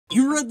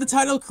You read the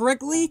title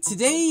correctly.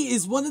 Today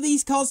is one of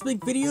these cosmic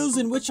videos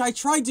in which I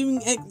try doing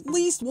at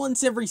least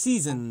once every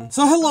season.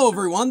 So hello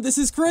everyone, this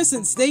is Chris,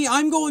 and today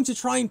I'm going to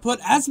try and put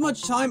as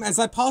much time as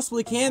I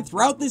possibly can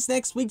throughout this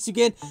next week to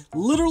get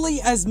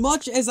literally as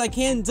much as I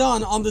can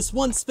done on this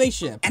one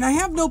spaceship. And I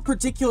have no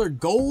particular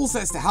goals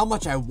as to how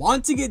much I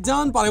want to get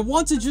done, but I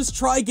want to just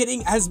try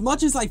getting as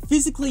much as I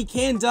physically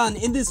can done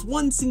in this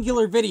one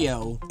singular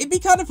video. It'd be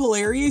kind of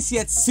hilarious,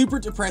 yet super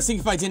depressing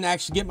if I didn't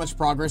actually get much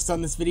progress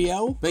on this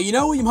video. But you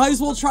know, you might as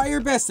well try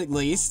your best at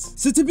least.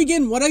 So to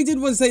begin, what I did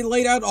was I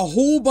laid out a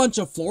whole bunch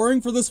of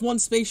flooring for this one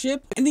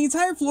spaceship, and the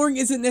entire flooring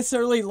isn't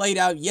necessarily laid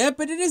out yet,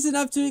 but it is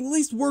enough to at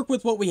least work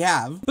with what we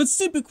have. But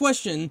stupid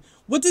question,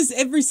 what does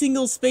every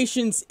single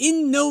spaceship's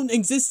in known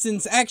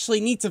existence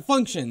actually need to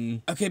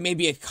function? Okay,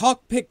 maybe a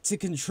cockpit to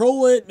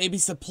control it, maybe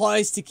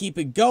supplies to keep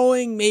it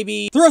going,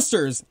 maybe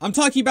thrusters. I'm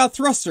talking about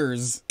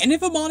thrusters. And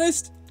if I'm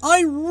honest,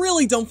 I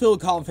really don't feel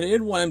confident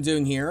in what I'm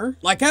doing here.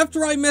 Like,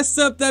 after I messed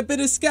up that bit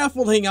of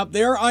scaffolding up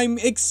there, I'm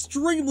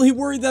extremely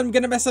worried that I'm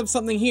gonna mess up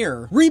something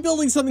here.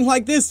 Rebuilding something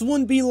like this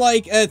wouldn't be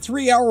like a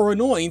 3-hour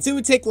annoyance. It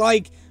would take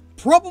like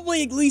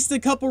probably at least a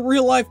couple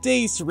real-life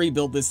days to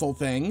rebuild this whole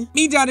thing.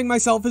 Me doubting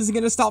myself isn't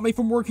gonna stop me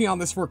from working on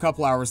this for a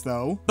couple hours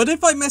though. But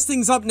if I mess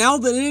things up now,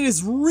 then it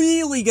is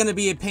really gonna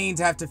be a pain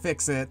to have to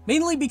fix it.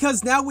 Mainly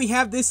because now we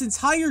have this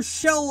entire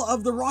shell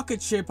of the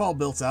rocket ship all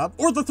built up.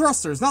 Or the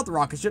thrusters, not the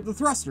rocket ship, the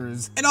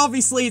thrusters. And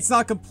obviously it's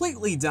not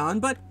completely done,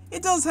 but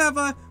it does have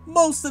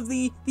most of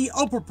the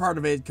upper part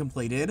of it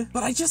completed.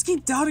 But I just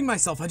keep doubting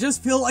myself. I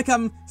just feel like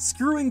I'm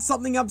screwing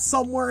something up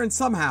somewhere and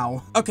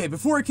somehow. Okay,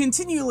 before I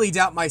continually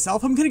doubt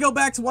myself, I'm gonna go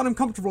back to what I'm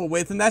comfortable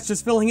with, and that's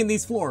just filling in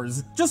these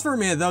floors. Just for a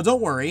minute though,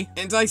 don't worry.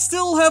 And I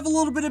still have a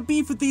little bit of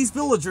beef with these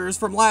villagers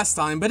from last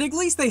time, but at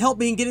least they helped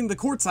me in getting the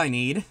quartz I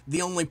need.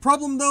 The only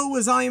problem though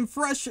is I am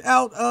fresh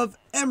out of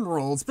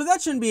emeralds, but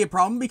that shouldn't be a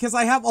problem because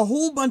I have a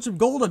whole bunch of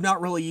gold I'm not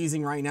really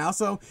using right now.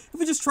 So if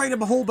we just trade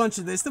up a whole bunch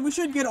of this, then we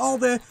should get all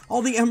the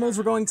emeralds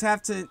we're going to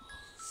have to.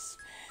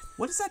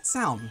 What does that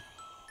sound?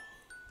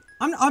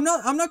 I'm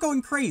not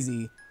going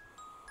crazy.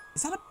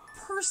 Is that a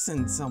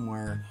person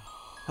somewhere?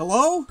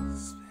 Hello?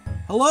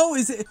 Hello?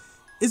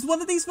 Is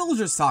one of these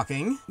villagers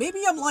talking?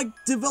 Maybe I'm like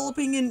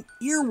developing an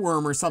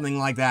earworm or something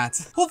like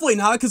that. Hopefully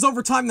not, because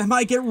over time that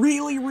might get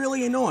really,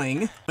 really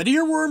annoying. But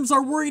earworms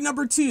are worry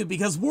number 2,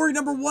 because worry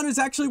number 1 is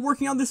actually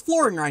working on this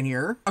flooring right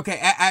here. Okay,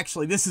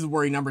 actually, this is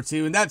worry number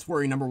 2, and that's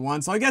worry number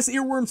 1, so I guess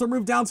earworms are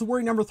moved down to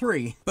worry number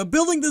 3. But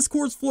building this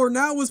quartz floor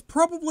now was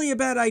probably a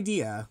bad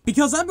idea,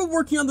 because I've been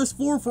working on this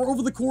floor for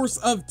over the course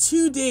of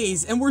 2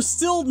 days, and we're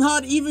still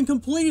not even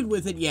completed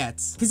with it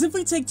yet. Because if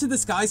we take to the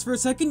skies for a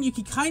second, you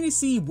can kind of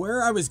see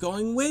where I was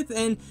going with,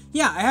 and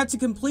yeah, I have to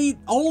complete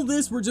all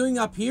this we're doing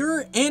up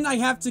here, and I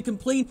have to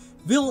complete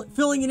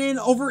filling it in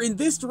over in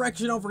this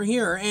direction over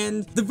here,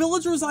 and the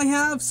villagers I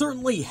have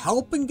certainly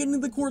help in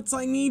getting the quartz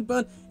I need,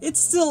 but it's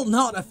still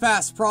not a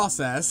fast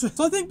process.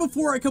 So I think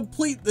before I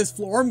complete this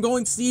floor, I'm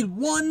going to need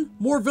 1,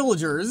 more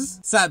villagers,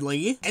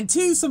 sadly, and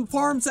 2, some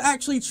farms to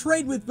actually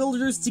trade with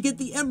villagers to get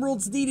the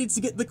emeralds needed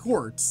to get the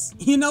quartz.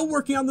 You know,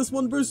 working on this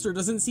one booster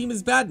doesn't seem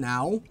as bad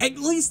now. At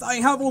least I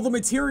have all the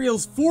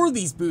materials for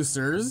these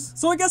boosters.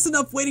 So I guess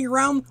enough waiting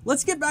around,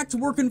 let's get back to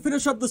work and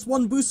finish up this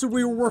one booster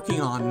we were working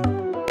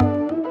on.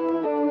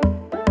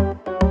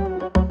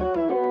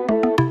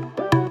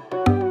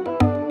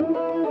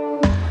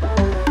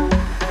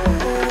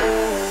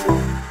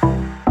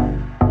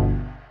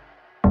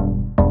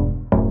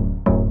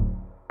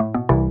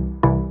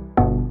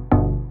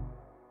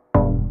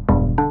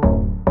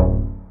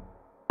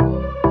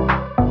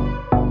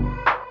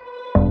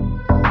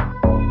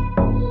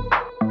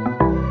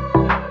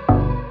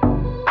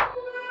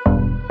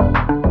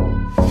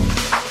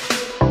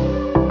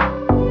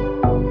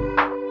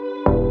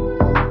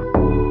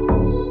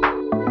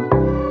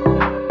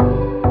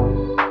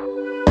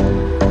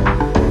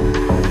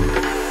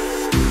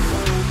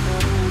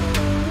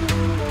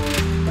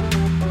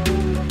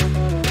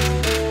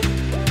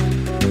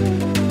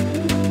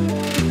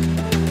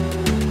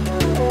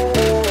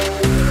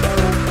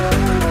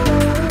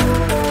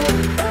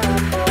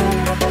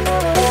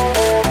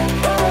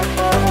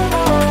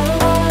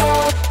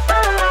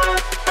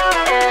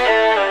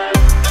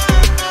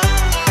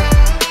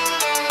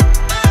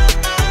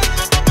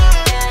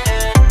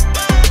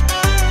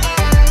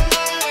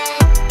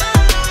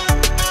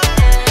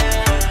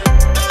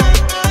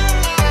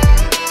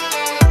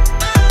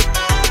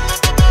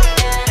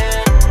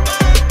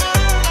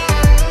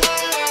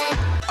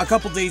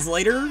 Couple days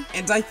later,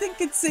 and I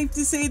think it's safe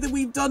to say that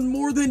we've done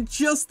more than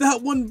just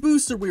that one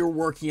booster we were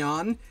working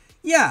on.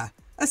 Yeah,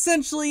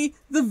 essentially,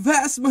 the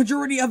vast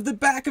majority of the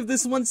back of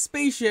this one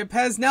spaceship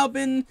has now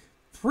been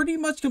pretty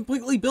much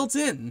completely built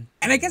in.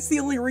 And I guess the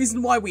only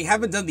reason why we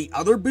haven't done the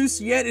other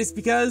booster yet is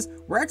because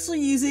we're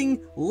actually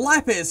using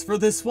lapis for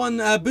this one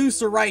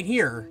booster right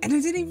here. And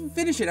I didn't even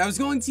finish it. I was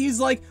going to use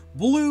like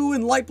blue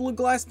and light blue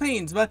glass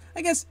panes, but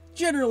I guess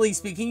generally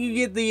speaking,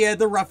 you get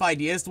the rough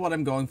idea as to what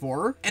I'm going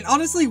for. And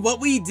honestly, what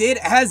we did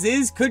as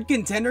is could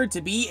contender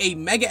to be a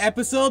mega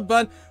episode,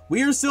 but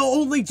we are still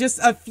only just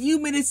a few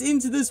minutes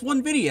into this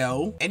one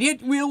video, and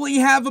yet we only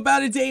have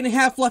about a day and a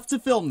half left to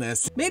film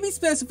this. Maybe it's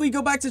best if we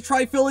go back to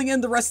try filling in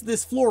the rest of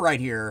this floor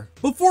right here.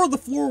 Before the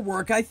floor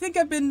work, I think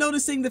I've been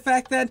noticing the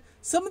fact that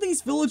some of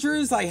these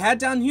villagers I had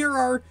down here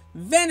are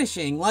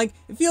vanishing. Like,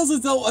 it feels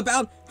as though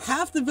about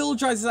half the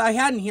villagers I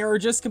had in here are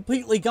just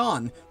completely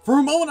gone. For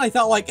a moment, I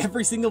thought like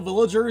every single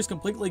villager is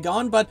completely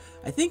gone, but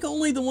I think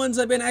only the ones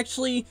I've been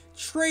actually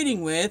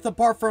trading with,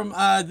 apart from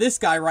this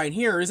guy right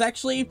here, is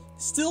actually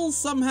still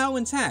somehow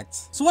intact.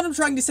 So what I'm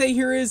trying to say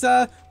here is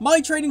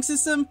my trading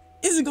system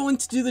isn't going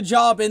to do the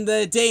job in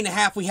the day and a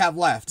half we have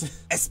left.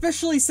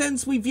 Especially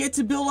since we've yet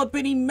to build up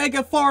any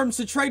mega farms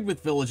to trade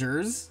with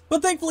villagers.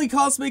 But thankfully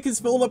Cosmic is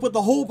filled up with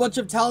a whole bunch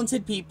of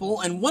talented people,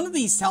 and one of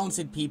these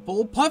talented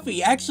people,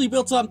 Puffy, actually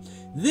built up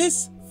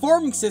this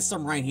farming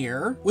system right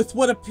here with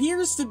what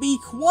appears to be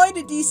quite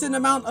a decent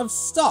amount of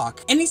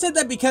stock. And he said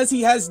that because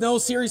he has no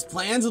serious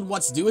plans on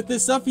what to do with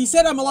this stuff, he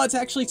said I'm allowed to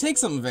actually take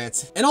some of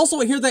it. And also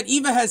I hear that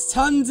Eva has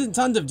tons and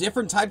tons of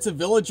different types of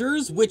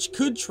villagers which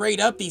could trade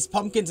up these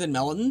pumpkins and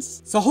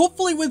melons. So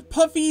hopefully with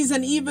Puffy's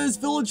and Eva's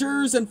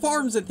villagers and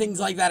farms and things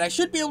like that, I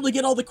should be able to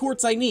get all the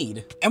quartz I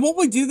need. And while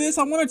we do this,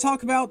 I want to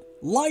talk about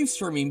live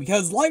streaming,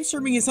 because live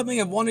streaming is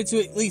something I've wanted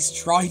to at least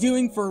try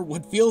doing for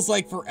what feels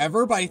like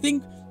forever, but I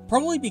think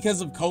probably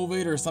because of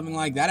COVID or something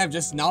like that, I've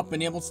just not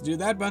been able to do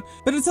that, but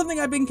it's something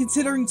I've been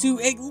considering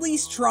to at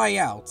least try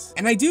out.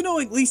 And I do know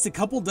at least a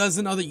couple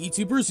dozen other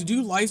YouTubers who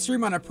do live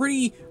stream on a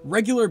pretty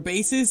regular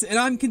basis, and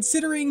I'm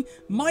considering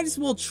might as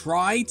well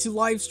try to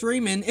live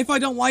stream, and if I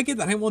don't like it,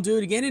 then I won't do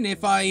it again, and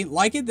if I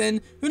like it,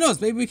 then who knows,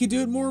 maybe we could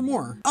do it more and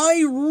more.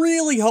 I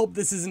really hope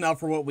this is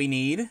enough for what we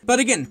need. But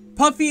again,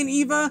 Puffy and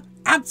Eva,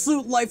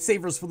 absolute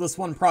lifesavers for this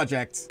one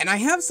project. And I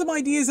have some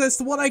ideas as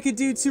to what I could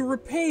do to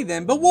repay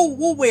them, but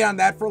we'll wait on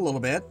that for a little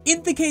bit.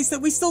 In the case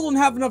that we still don't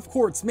have enough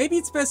quartz, maybe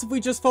it's best if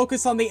we just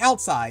focus on the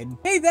outside.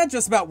 Hey, that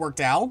just about worked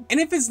out. And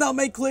if it's not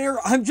made clear,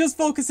 I'm just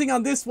focusing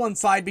on this one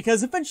side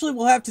because eventually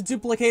we'll have to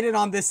duplicate it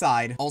on this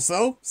side.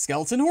 Also,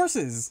 skeleton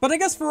horses. But I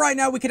guess for right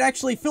now, we could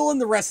actually fill in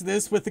the rest of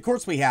this with the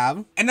quartz we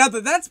have. And now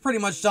that that's pretty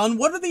much done,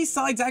 what are these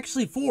sides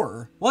actually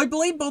for? Well, I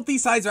believe both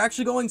these sides are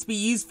actually going to be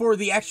used for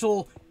the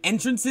actual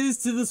entrances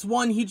to this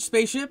one huge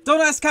spaceship.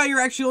 Don't ask how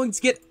you're actually going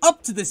to get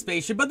up to this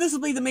spaceship, but this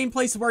will be the main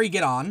place where you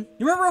get on.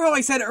 You remember how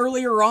I said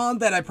earlier on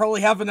that I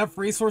probably have enough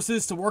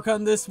resources to work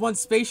on this one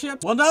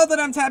spaceship? Well, now that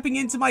I'm tapping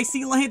into my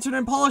sea lantern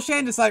and polished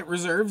andesite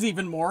reserves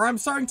even more, I'm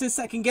starting to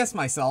second guess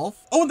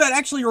myself. Oh, and that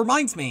actually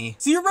reminds me.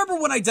 So you remember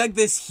when I dug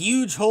this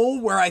huge hole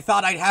where I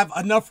thought I'd have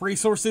enough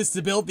resources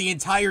to build the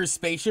entire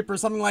spaceship or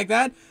something like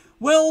that?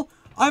 Well,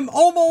 I'm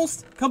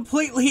almost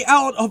completely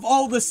out of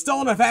all the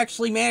stone I've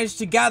actually managed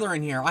to gather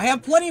in here. I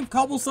have plenty of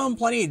cobblestone,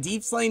 plenty of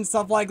deep slate and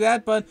stuff like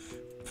that, but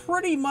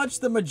pretty much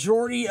the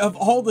majority of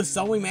all the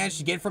stone we managed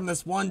to get from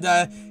this one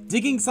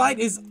digging site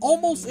is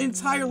almost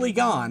entirely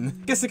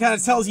gone. Guess it kind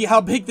of tells you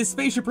how big this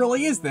spaceship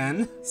really is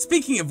then.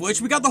 Speaking of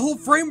which, we got the whole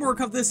framework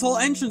of this whole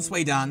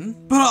entranceway done.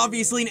 But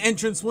obviously an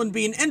entrance wouldn't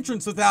be an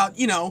entrance without,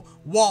 you know,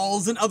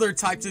 walls and other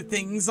types of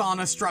things on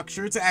a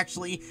structure to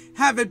actually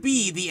have it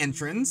be the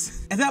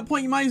entrance. At that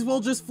point, you might as well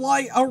just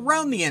fly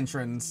around the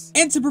entrance.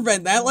 And to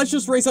prevent that, let's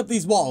just raise up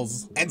these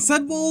walls. And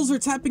said walls are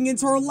tapping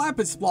into our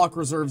lapis block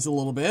reserves a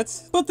little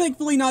bit, but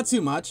thankfully not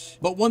too much.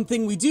 But one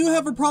thing we do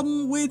have a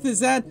problem with is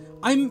that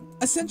I'm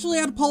essentially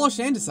out of polished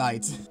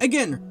andesite.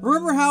 Again,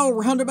 remember how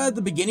around about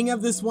the beginning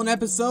of this one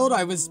episode,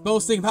 I was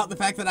boasting about the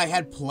fact that I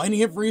had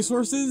plenty of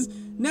resources?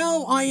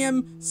 Now I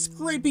am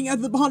scraping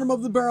at the bottom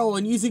of the barrel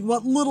and using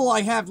what little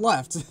I have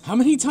left. How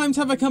many times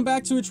have I come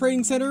back to a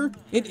trading center?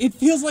 It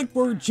feels like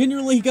we're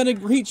genuinely gonna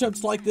reach up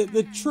to like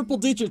the triple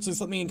digits or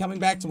something and coming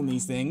back to one of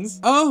these things.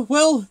 Oh,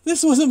 well,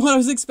 this wasn't what I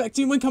was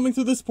expecting when coming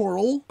through this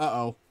portal.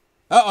 Uh-oh.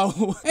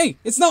 Hey,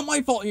 it's not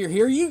my fault you're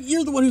here.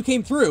 You're the one who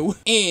came through.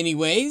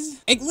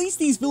 Anyways, at least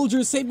these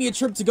villagers saved me a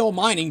trip to go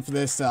mining for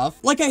this stuff.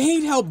 Like, I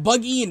hate how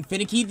buggy and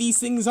finicky these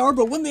things are,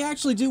 but when they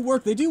actually do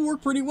work, they do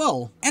work pretty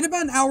well. And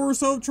about an hour or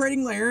so of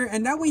trading later,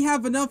 and now we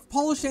have enough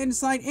polished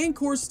andesite and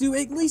quartz to do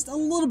at least a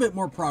little bit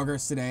more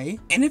progress today.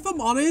 And if I'm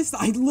honest,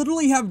 I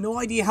literally have no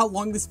idea how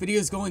long this video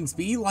is going to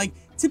be. Like,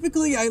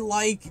 typically I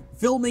like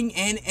filming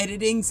and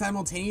editing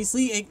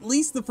simultaneously, at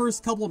least the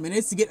first couple of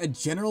minutes to get a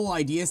general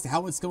idea as to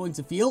how it's going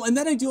to feel, and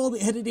then I do all the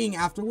editing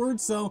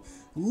afterwards, so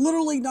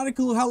literally not a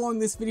clue how long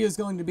this video is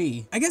going to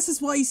be. I guess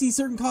that's why you see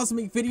certain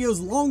cosmic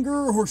videos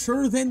longer or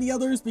shorter than the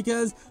others,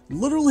 because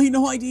literally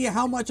no idea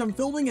how much I'm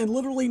filming and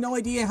literally no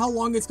idea how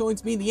long it's going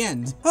to be in the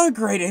end. Oh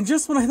great, and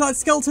just when I thought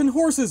skeleton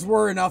horses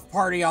were enough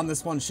party on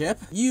this one ship,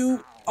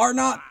 you are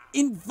not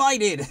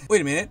invited.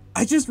 Wait a minute,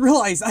 I just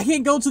realized I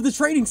can't go to the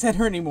trading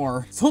center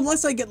anymore. So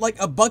unless I get like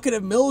a bucket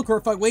of milk or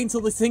if I wait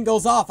until this thing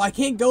goes off, I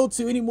can't go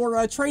to any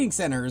more trading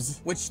centers.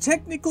 Which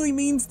technically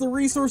means the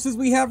resources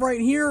we have right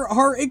here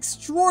are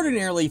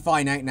extraordinarily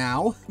finite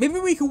now. Maybe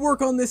we could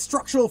work on this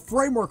structural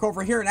framework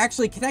over here and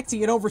actually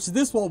connecting it over to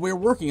this wall we're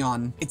working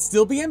on. It'd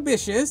still be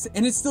ambitious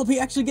and it'd still be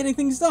actually getting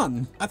things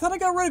done. I thought I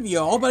got rid of you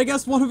all, but I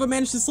guess one of them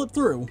managed to slip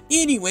through.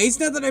 Anyways,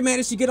 now that I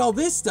managed to get all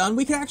this done,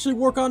 we can actually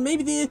work on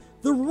maybe the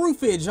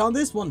roofage on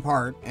this one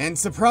part. And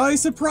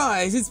surprise,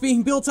 surprise, it's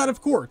being built out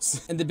of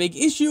quartz. And the big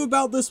issue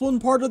about this one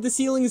part of the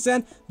ceiling is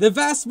that the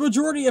vast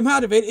majority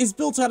amount of it is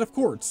built out of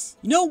quartz.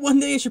 You know, one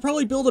day I should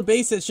probably build a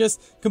base that's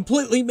just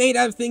completely made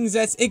out of things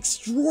that's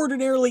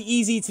extraordinarily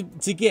easy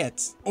to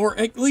get. Or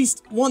at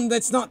least one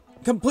that's not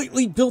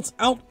completely built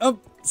out of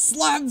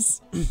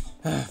slabs.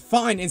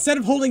 Fine, instead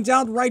of holding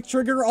down the right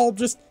trigger, I'll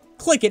just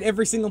click it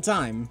every single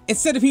time.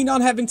 Instead of me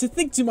not having to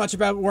think too much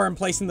about where I'm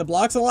placing the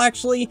blocks, I'll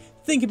actually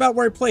think about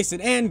where I place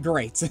it, and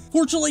great.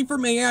 Fortunately for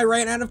me, I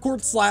ran out of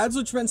quartz slabs,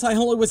 which meant I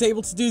only was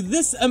able to do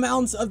this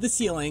amount of the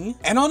ceiling.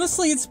 And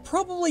honestly, it's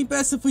probably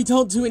best if we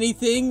don't do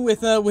anything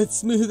with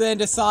smooth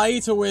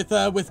andesite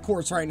or with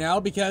quartz right now,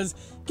 because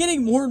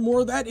getting more and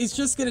more of that is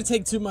just gonna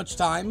take too much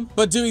time.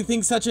 But doing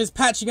things such as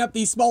patching up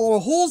these small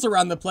little holes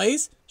around the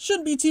place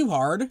shouldn't be too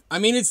hard. I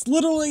mean, it's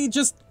literally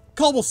just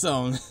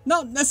cobblestone.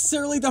 Not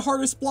necessarily the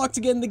hardest block to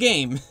get in the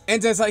game.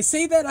 And as I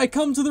say that, I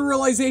come to the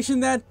realization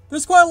that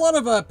there's quite a lot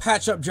of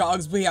patch-up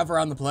jobs we have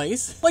around the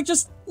place. Like,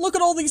 just look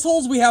at all these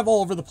holes we have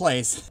all over the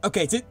place.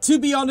 Okay, to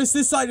be honest,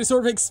 this side is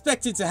sort of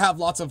expected to have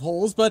lots of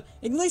holes, but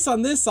at least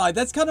on this side,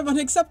 that's kind of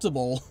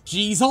unacceptable.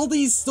 Jeez, all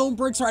these stone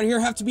bricks right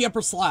here have to be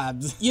upper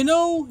slabs. You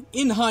know,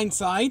 in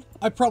hindsight,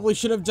 I probably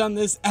should have done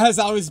this as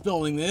I was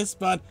building this,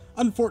 but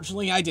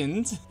unfortunately, I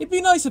didn't. It'd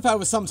be nice if I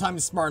was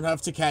sometimes smart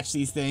enough to catch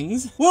these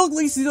things. Well, at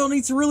least you don't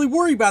need to really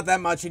worry about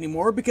that much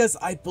anymore, because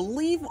I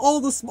believe all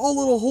the small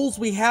little holes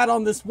we had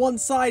on this one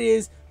side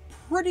is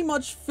pretty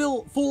much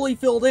fully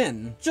filled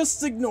in.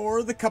 Just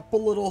ignore the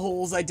couple little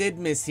holes I did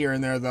miss here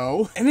and there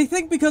though. And I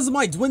think because of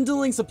my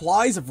dwindling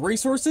supplies of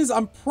resources,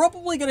 I'm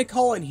probably gonna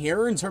call it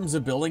here in terms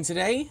of building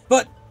today.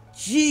 But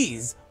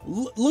geez,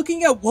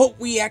 looking at what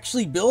we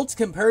actually built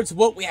compared to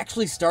what we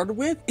actually started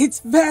with,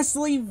 it's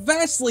vastly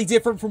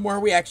different from where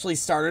we actually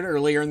started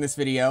earlier in this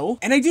video.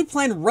 And I do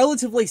plan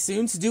relatively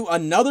soon to do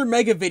another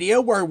mega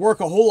video where I work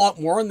a whole lot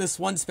more on this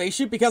one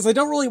spaceship, because I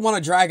don't really want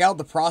to drag out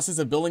the process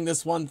of building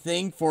this one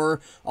thing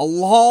for a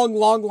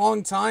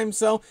long time.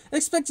 So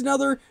expect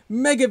another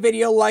mega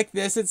video like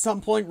this at some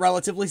point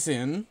relatively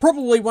soon.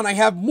 Probably when I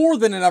have more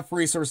than enough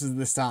resources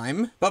this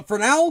time. But for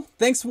now,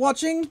 thanks for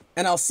watching,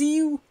 and I'll see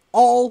you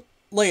all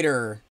later.